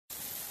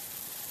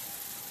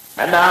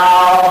And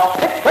now,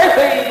 Dick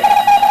Tracy!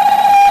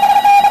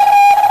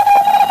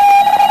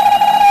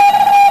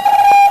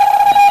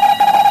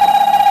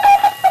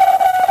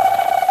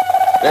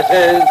 This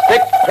is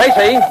Dick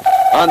Tracy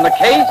on the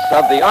case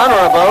of the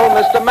Honorable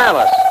Mr.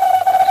 Malice.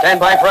 Stand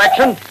by for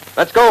action.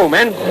 Let's go,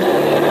 men.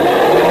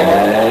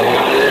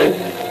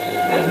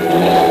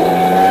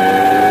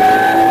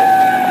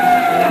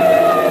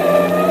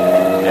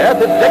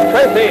 Yes, it's Dick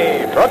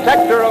Tracy,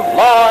 protector of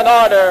law and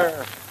order.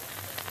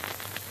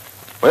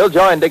 We'll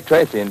join Dick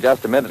Tracy in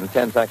just a minute and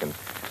 10 seconds.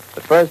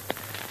 But first,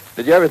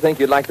 did you ever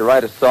think you'd like to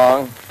write a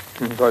song?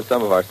 Of course,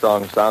 some of our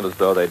songs sound as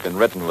though they'd been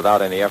written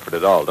without any effort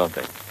at all, don't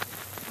they?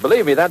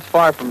 Believe me, that's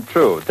far from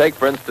true. Take,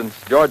 for instance,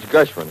 George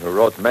Gershwin, who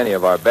wrote many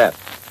of our best.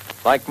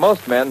 Like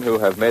most men who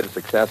have made a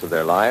success of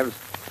their lives,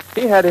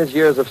 he had his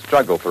years of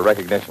struggle for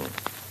recognition.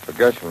 For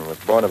Gershwin was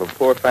born of a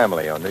poor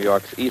family on New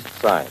York's East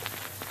Side.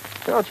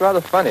 You know, it's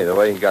rather funny the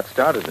way he got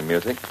started in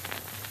music.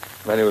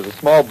 When he was a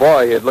small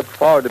boy, he had looked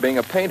forward to being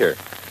a painter.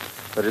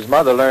 But his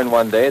mother learned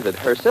one day that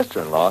her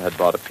sister-in-law had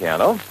bought a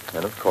piano,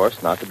 and of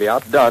course, not to be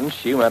outdone,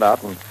 she went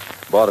out and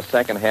bought a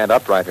second-hand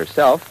upright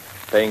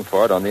herself, paying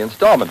for it on the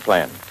installment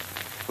plan.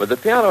 With the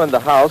piano in the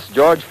house,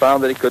 George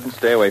found that he couldn't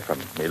stay away from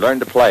it. He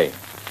learned to play.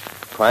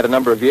 Quite a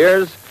number of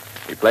years,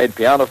 he played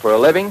piano for a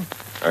living,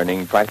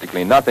 earning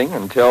practically nothing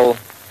until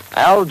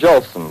Al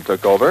Jolson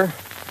took over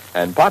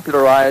and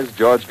popularized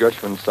George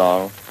Gershwin's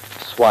song,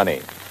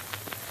 Swanee.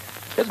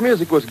 His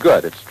music was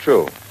good, it's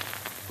true.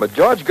 But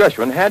George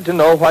Gershwin had to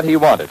know what he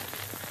wanted,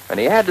 and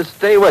he had to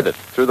stay with it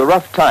through the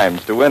rough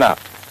times to win out.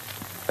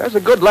 There's a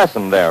good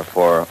lesson there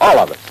for all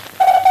of us.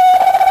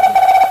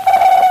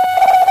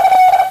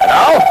 And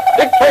now,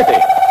 Dick Tracy.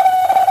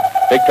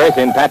 Dick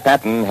Tracy and Pat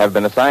Patton have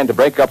been assigned to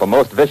break up a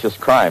most vicious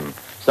crime.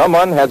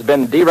 Someone has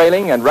been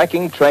derailing and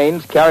wrecking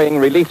trains carrying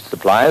relief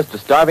supplies to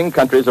starving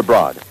countries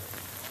abroad.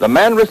 The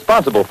man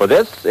responsible for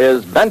this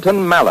is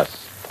Benton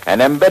Malice, an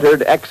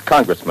embittered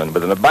ex-congressman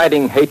with an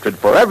abiding hatred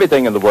for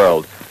everything in the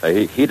world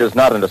he does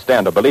not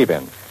understand or believe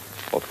in.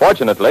 Well,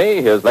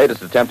 fortunately, his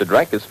latest attempted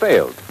wreck has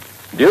failed.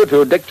 Due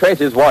to Dick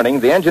Tracy's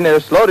warning, the engineer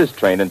slowed his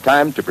train in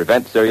time to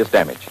prevent serious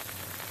damage.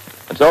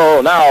 And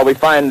so now we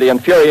find the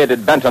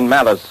infuriated Benton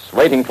Malice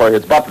waiting for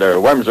his butler,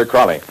 Wormser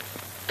Crawley.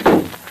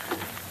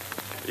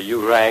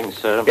 You rang,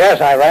 sir?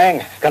 Yes, I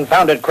rang.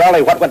 Confounded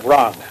Crawley, what went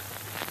wrong?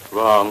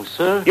 Wrong,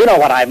 sir? You know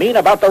what I mean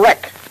about the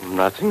wreck.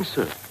 Nothing,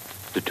 sir.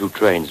 The two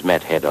trains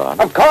met head-on.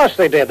 Of course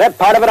they did. That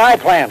part of it I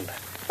planned.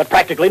 But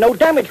practically no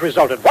damage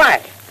resulted.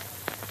 Why?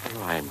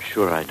 Oh, I'm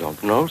sure I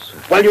don't know, sir.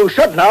 Well, you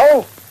should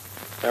know.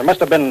 There must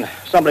have been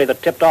somebody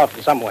that tipped off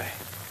in some way.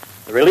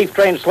 The relief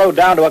train slowed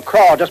down to a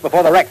crawl just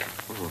before the wreck.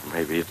 Oh,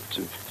 maybe it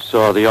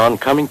saw the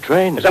oncoming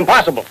train. It's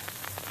impossible.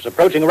 It's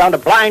approaching around a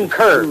blind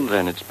curve. Well,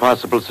 then it's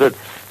possible, sir,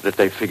 that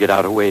they figured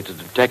out a way to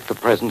detect the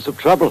presence of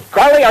trouble.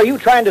 Crawley, are you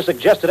trying to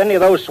suggest that any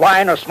of those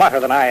swine are smarter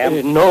than I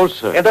am? No,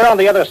 sir. If they're on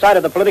the other side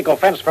of the political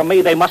fence from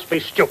me, they must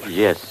be stupid.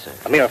 Yes, sir.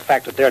 The mere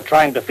fact that they're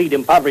trying to feed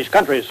impoverished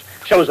countries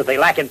shows that they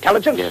lack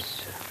intelligence. Yes,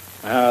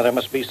 sir. There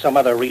must be some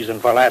other reason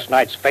for last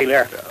night's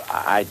failure.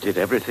 I did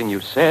everything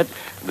you said.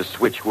 The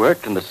switch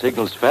worked and the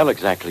signals fell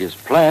exactly as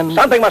planned.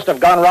 Something must have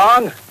gone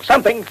wrong.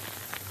 Something.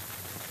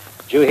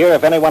 Did you hear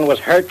if anyone was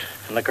hurt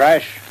in the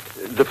crash?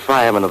 The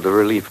fireman of the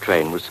relief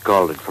train was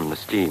scalded from the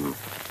steam.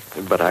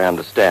 But I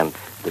understand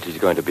that he's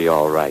going to be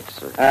all right,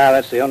 sir.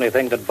 That's the only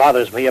thing that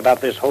bothers me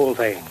about this whole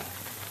thing.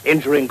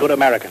 Injuring good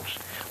Americans.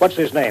 What's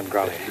his name,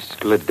 Crawley?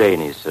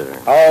 Skladany, sir.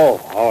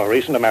 Oh, a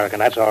recent American.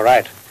 That's all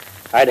right.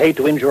 I'd hate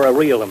to injure a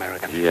real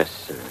American. Yes,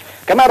 sir.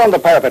 Come out on the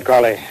parapet,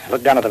 Crawley.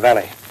 Look down at the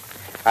valley.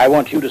 I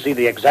want you to see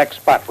the exact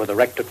spot where the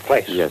wreck took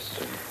place. Yes,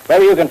 sir.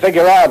 Maybe you can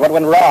figure out what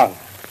went wrong.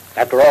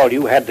 After all,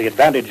 you had the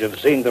advantage of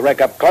seeing the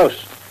wreck up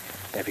close.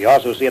 If you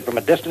also see it from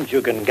a distance,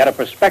 you can get a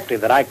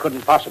perspective that I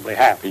couldn't possibly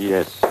have.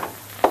 Yes, sir.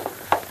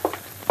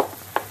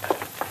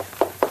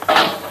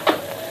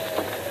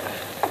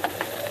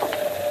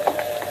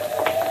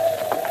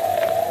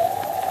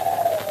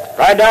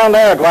 Right down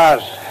there it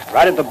was.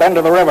 Right at the bend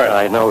of the river.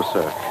 I know,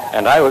 sir.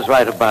 And I was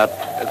right about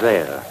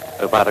there.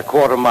 About a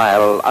quarter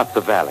mile up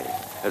the valley.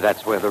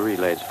 That's where the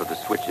relays for the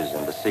switches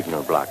and the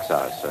signal blocks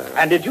are, sir.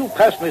 And did you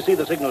personally see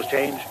the signals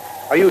change?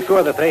 Are you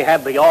sure that they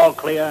had the all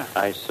clear?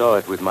 I saw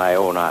it with my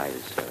own eyes,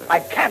 sir. I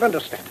can't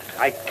understand it.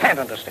 I can't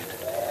understand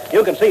it.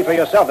 You can see for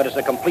yourself that it's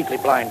a completely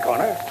blind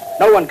corner.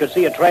 No one could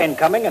see a train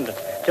coming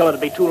until it'd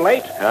be too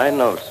late. I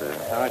know, sir.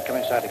 All right, come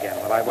inside again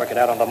while I work it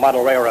out on the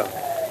model railroad.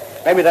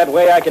 Maybe that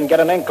way I can get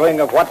an inkling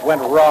of what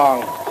went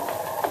wrong.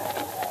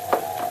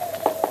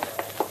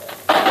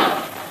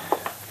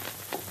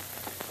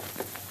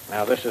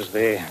 Now, this is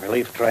the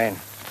relief train.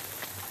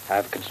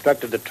 I've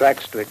constructed the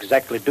tracks to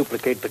exactly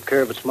duplicate the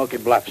curve at Smoky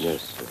Bluffs.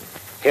 Yes, sir.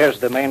 Here's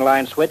the main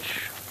line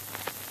switch.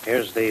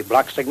 Here's the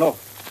block signal.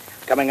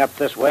 Coming up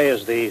this way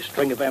is the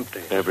string of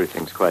empties.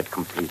 Everything's quite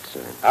complete,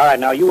 sir. All right,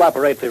 now you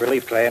operate the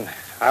relief train.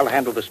 I'll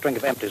handle the string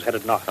of empties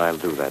headed north. I'll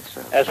do that,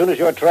 sir. As soon as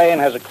your train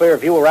has a clear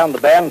view around the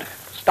bend,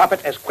 stop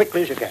it as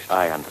quickly as you can.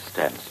 I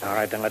understand, sir. All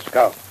right, then let's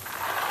go.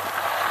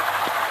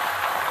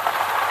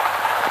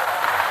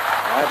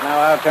 All right, Now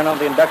I'll turn on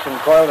the induction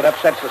coil that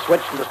upsets the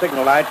switch and the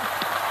signal light.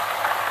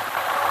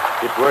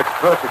 It works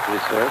perfectly,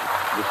 sir.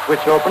 The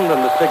switch opened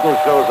and the signal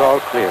shows all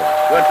clear.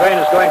 Your train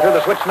is going through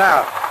the switch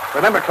now.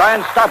 Remember, try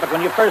and stop it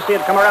when you first see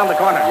it come around the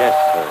corner. Yes,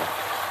 sir.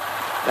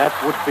 That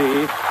would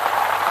be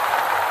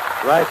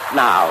right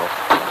now.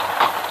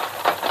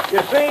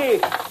 You see,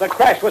 the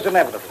crash was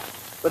inevitable.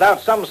 Without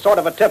some sort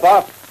of a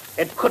tip-off,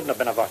 it couldn't have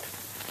been avoided.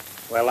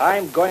 Well,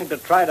 I'm going to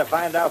try to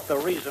find out the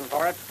reason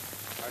for it,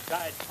 or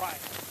die trying.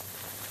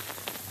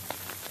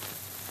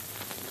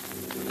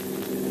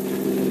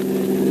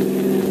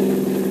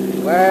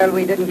 Well,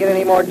 we didn't get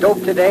any more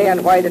dope today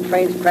on why the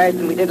trains crashed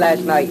than we did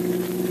last night.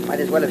 Might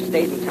as well have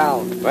stayed in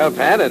town. Well,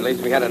 Pat, at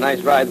least we had a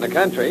nice ride in the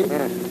country.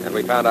 Yeah. And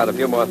we found out a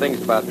few more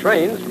things about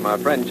trains from our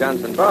friend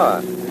Johnson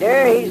Barr.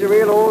 Yeah, he's a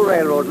real old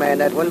railroad man,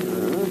 that one.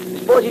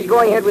 Suppose he's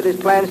going ahead with his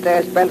plans to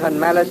ask Benton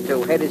Malice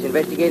to head his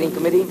investigating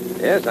committee?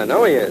 Yes, I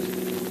know he is.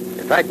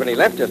 In fact, when he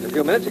left just a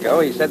few minutes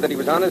ago, he said that he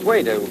was on his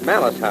way to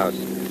Malice House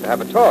to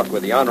have a talk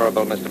with the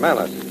Honorable Mr.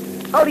 Malice.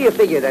 How do you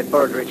figure that,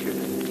 Bird Richard?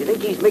 Do you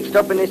think he's mixed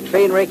up in this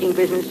train-raking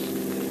business?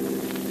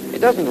 It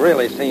doesn't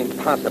really seem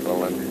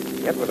possible, and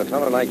yet with a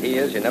fellow like he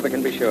is, you never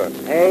can be sure.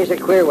 He's a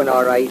queer one,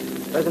 all right.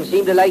 Doesn't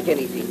seem to like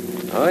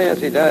anything. Oh, yes,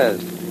 he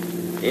does.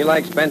 He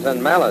likes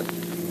Benton Malice,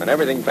 and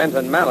everything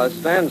Benton Malice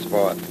stands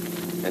for.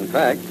 In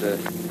fact,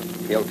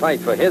 he'll fight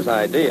for his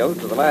ideals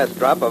to the last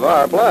drop of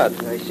our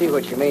blood. I see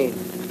what you mean.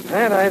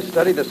 And I've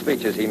studied the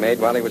speeches he made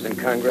while he was in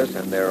Congress,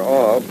 and they're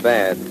all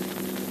bad.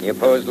 He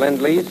opposed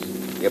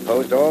Lend-Lease. He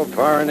opposed all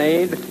foreign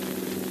aid.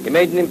 He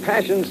made an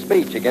impassioned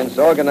speech against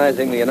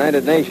organizing the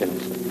United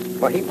Nations.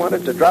 Well, he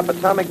wanted to drop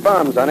atomic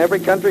bombs on every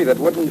country that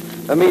wouldn't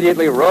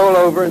immediately roll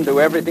over and do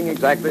everything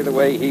exactly the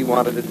way he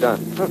wanted it done.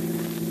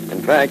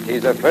 In fact,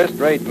 he's a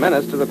first-rate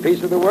menace to the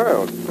peace of the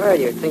world. Well,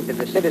 you'd think that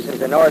the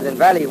citizens of Northern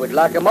Valley would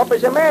lock him up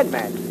as a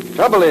madman.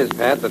 Trouble is,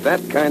 Pat,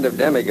 that kind of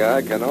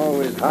demigod can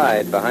always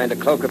hide behind a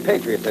cloak of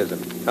patriotism,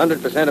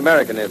 100%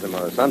 Americanism,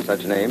 or some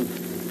such name.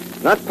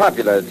 Not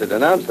popular to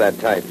denounce that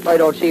type. I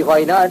don't see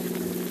why not.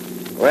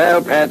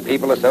 Well, Pat,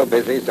 people are so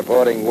busy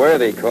supporting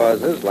worthy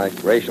causes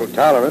like racial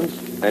tolerance,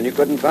 and you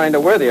couldn't find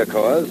a worthier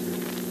cause,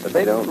 that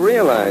they don't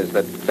realize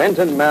that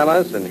Benton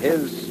Malice and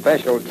his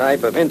special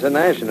type of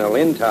international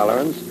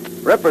intolerance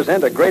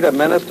represent a greater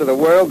menace to the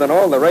world than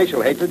all the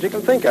racial hatred you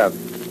can think of.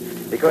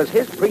 Because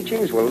his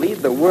preachings will lead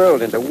the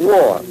world into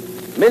war.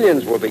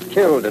 Millions will be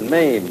killed and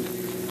maimed.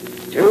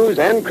 Jews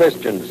and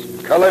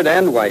Christians, colored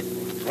and white.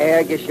 Hey,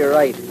 I guess you're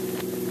right.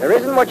 There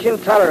isn't much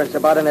intolerance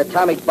about an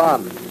atomic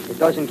bomb. It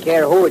doesn't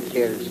care who it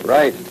kills.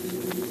 Right.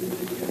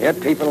 And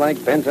yet people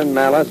like Benton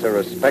Malice are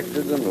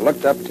respected and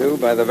looked up to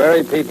by the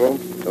very people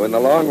who, in the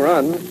long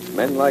run,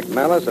 men like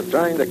Malice are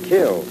trying to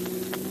kill.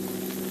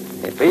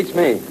 It beats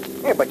me.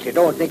 Yeah, but you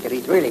don't think that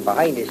he's really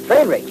behind his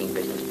train-raking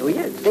business, do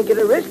you? Think of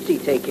the risks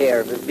he'd take care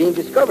of being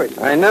discovered.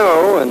 I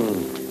know,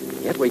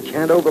 and yet we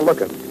can't overlook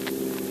him.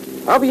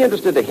 I'll be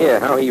interested to hear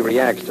how he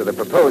reacts to the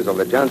proposal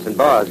that Johnson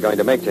Barr is going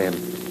to make to him.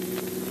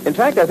 In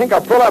fact, I think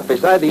I'll pull up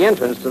beside the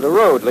entrance to the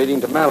road leading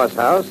to Malice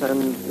House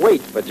and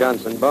wait for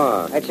Johnson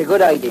Barr. That's a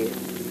good idea.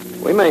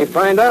 We may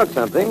find out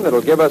something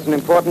that'll give us an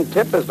important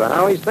tip as to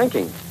how he's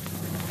thinking.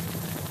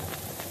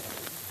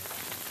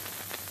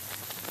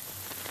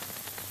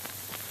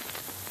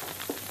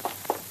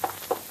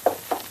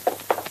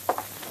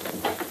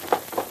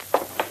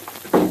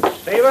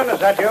 Stephen, is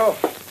that you?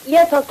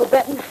 Yes, Uncle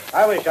Benton.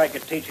 I wish I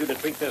could teach you to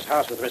treat this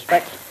house with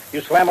respect.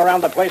 You slam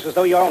around the place as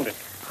though you owned it.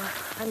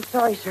 I'm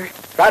sorry, sir.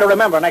 Try to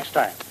remember next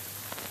time.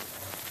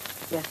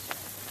 Yes.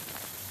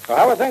 So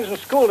how are things in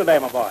school today,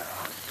 my boy?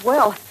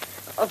 Well,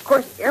 of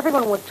course,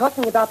 everyone was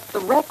talking about the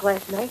wreck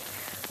last night.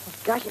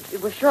 Gosh,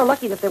 it was sure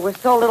lucky that there was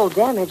so little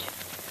damage.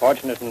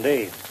 Fortunate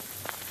indeed.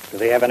 Do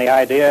they have any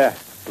idea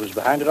who's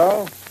behind it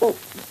all? Well,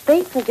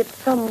 they think it's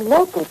some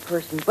local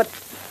person, but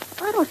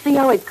I don't see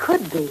how it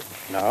could be.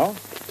 No?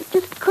 It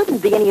just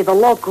couldn't be any of the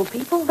local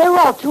people. They're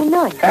all too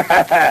nice.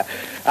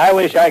 I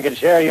wish I could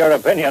share your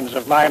opinions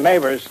of my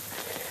neighbors.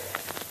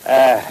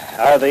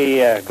 Are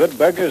the good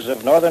burghers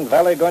of Northern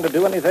Valley going to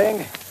do anything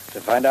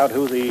to find out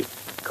who the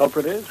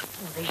culprit is?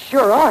 Well, they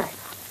sure are.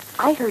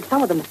 I heard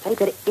some of them say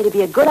that it'd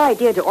be a good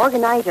idea to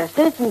organize a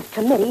citizens'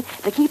 committee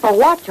to keep a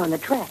watch on the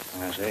tracks.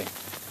 I see.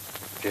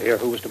 Did you hear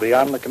who was to be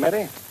on the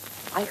committee?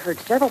 I heard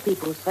several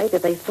people say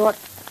that they thought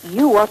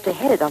you ought to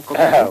head it, Uncle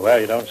Benton. Well,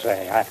 you don't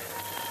say.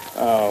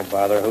 Oh,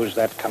 bother. Who's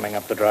that coming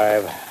up the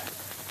drive?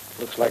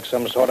 Looks like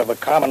some sort of a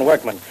common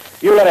workman.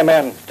 You let him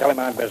in. Tell him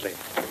I'm busy.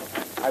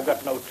 I've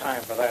got no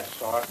time for that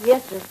sort.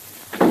 Yes, sir.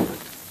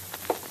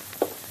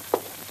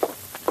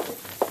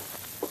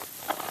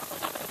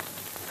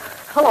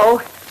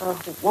 Hello.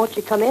 Won't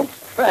you come in?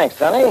 Thanks,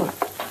 Sonny.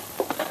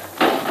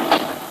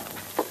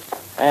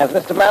 Is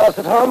Mr. Malice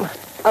at home?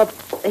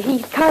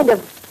 He's kind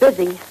of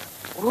busy.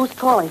 Who's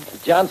calling?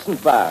 Johnson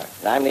Barr.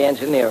 I'm the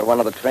engineer of one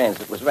of the trains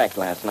that was wrecked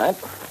last night.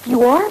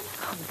 You are?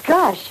 Oh,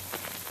 gosh.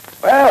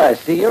 Well, I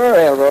see you're a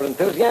railroad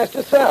enthusiast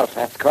yourself.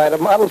 That's quite a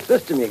model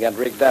system you got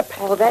rigged up.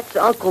 Oh, that's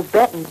Uncle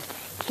Benton.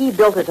 He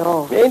built it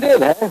all. He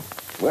did, huh?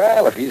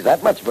 Well, if he's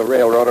that much of a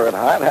railroader at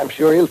heart, I'm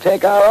sure he'll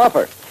take our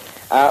offer.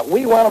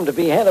 We want him to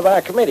be head of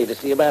our committee to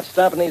see about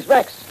stopping these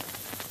wrecks.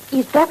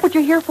 Is that what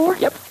you're here for?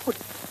 Yep.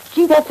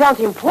 Gee, that sounds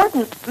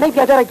important. Maybe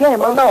I better get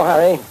him. Oh, no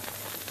hurry.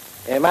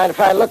 Mind if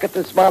I look at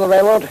this model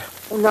railroad?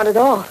 Oh, not at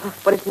all.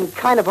 But it's in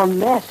kind of a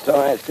mess. So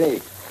I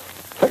see.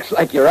 Looks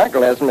like your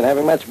uncle hasn't been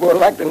having much more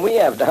luck than we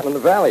have down in the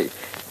valley. In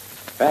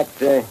fact,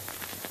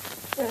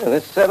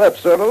 this setup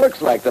sort of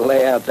looks like the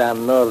layout down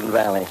in Northern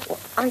Valley.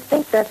 I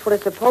think that's what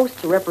it's supposed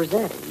to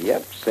represent.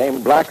 Yep,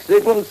 same block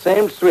signals,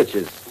 same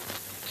switches.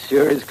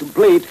 Sure is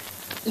complete.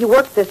 You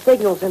work the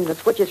signals and the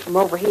switches from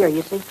over here,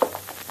 you see.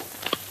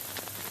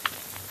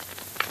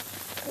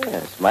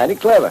 Yes, mighty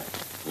clever.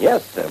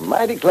 Yes, sir,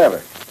 mighty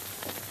clever.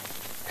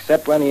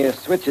 Except when your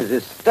switches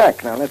is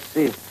stuck. Now, let's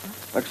see.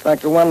 Looks like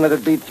the one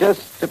that'd be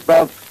just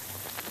above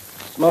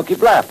Smoky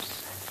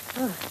Bluffs.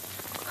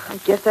 I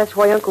guess that's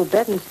why Uncle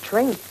Benton's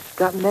train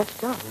got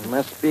messed up.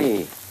 Must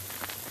be.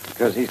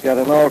 Because he's got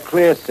an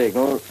all-clear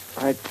signal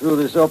right through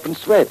this open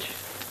switch.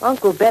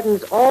 Uncle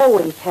Benton's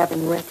always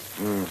having wrecks.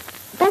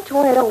 That's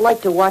why I don't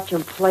like to watch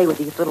him play with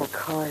these little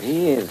cars.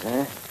 He is,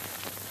 huh?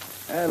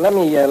 Let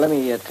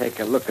me take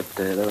a look at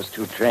those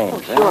two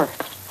trains. Oh, sure.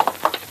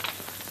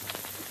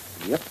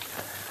 Yep.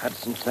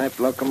 Hudson-type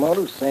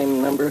locomotive,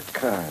 same number of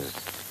cars.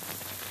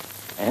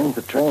 And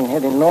the train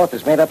heading north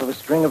is made up of a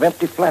string of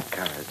empty flat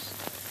cars.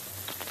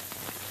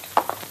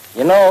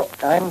 You know,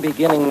 I'm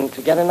beginning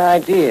to get an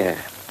idea.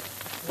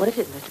 What is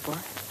it, Mr.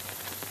 Barr?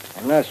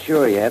 I'm not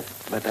sure yet,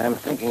 but I'm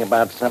thinking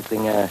about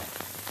something a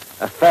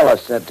fellow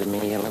said to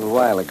me a little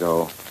while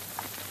ago.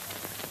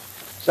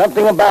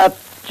 Something about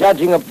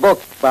judging a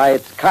book by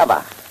its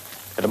cover.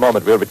 In a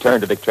moment, we'll return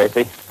to Dick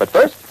Tracy. But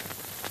first,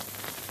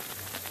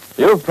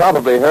 you've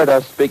probably heard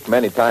us speak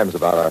many times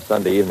about our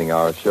Sunday evening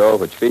hour show,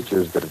 which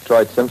features the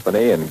Detroit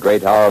Symphony in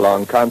great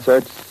hour-long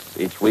concerts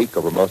each week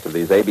over most of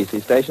these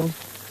ABC stations.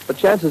 But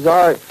chances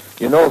are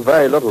you know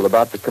very little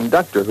about the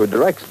conductor who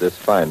directs this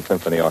fine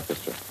symphony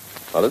orchestra.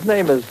 Well, his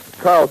name is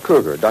Carl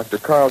Kruger, Dr.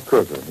 Carl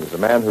Kruger. He's a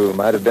man who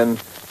might have been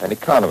an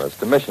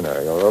economist, a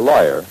missionary, or a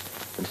lawyer.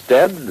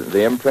 Instead,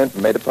 the imprint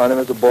made upon him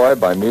as a boy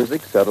by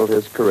music settled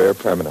his career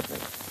permanently.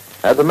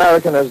 As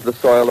American as the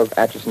soil of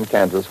Atchison,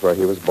 Kansas, where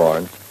he was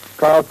born,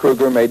 Carl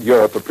Kruger made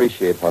Europe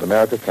appreciate what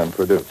America can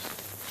produce.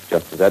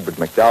 Just as Edward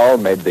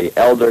McDowell made the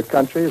elder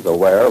countries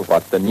aware of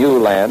what the new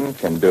land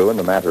can do in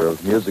the matter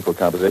of musical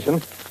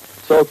composition,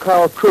 so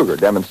Carl Kruger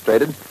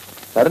demonstrated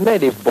that a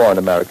native-born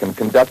American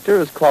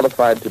conductor is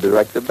qualified to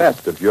direct the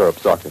best of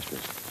Europe's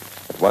orchestras.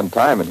 At one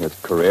time in his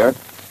career,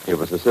 he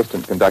was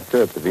assistant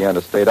conductor at the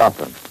Vienna State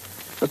Opera.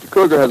 Mr.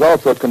 Kruger has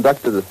also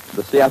conducted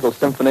the Seattle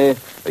Symphony,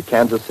 the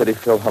Kansas City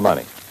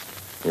Philharmonic.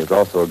 He is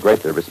also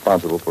greatly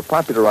responsible for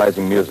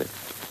popularizing music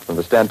from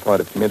the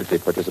standpoint of community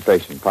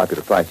participation,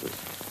 popular prices.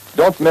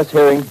 Don't miss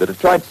hearing the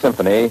Detroit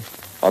Symphony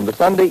on the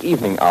Sunday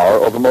evening hour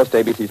over most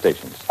ABC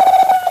stations.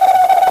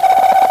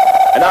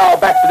 And now,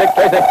 back to Dick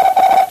Tracy.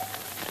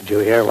 Did you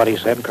hear what he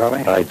said,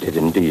 Crowley? I did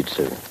indeed,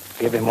 sir.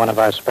 Give him one of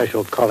our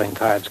special calling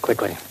cards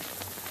quickly.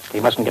 He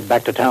mustn't get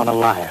back to town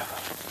alive.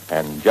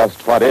 And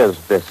just what is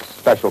this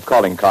special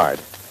calling card?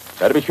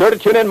 Better be sure to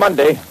tune in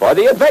Monday for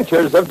the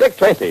adventures of Dick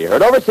Tracy,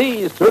 heard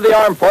overseas through the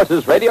Armed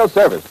Forces Radio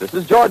Service. This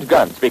is George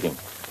Gunn speaking.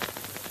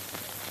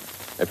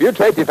 If you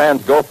Tracy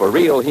fans go for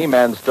real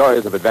He-Man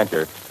stories of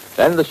adventure,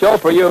 then the show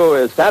for you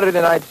is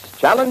Saturday night's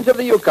Challenge of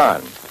the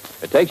Yukon.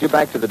 It takes you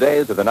back to the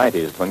days of the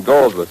 90s when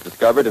gold was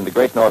discovered in the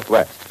great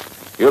Northwest.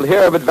 You'll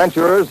hear of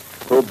adventurers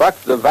who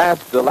bucked the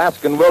vast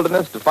Alaskan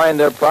wilderness to find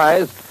their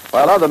prize,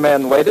 while other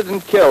men waited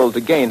and killed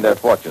to gain their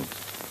fortunes.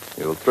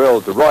 You'll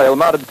thrill to Royal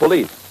Mounted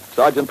Police,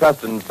 Sergeant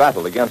Preston's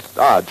battle against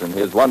odds in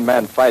his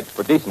one-man fight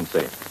for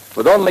decency,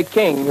 with only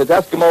King, his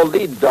Eskimo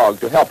lead dog,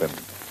 to help him.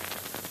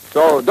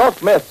 So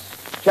don't miss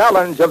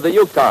Challenge of the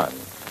Yukon,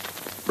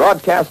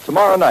 broadcast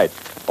tomorrow night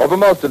over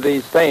most of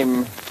these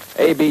same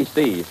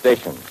ABC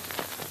stations.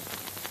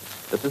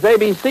 This is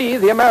ABC,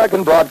 the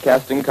American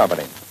Broadcasting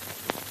Company.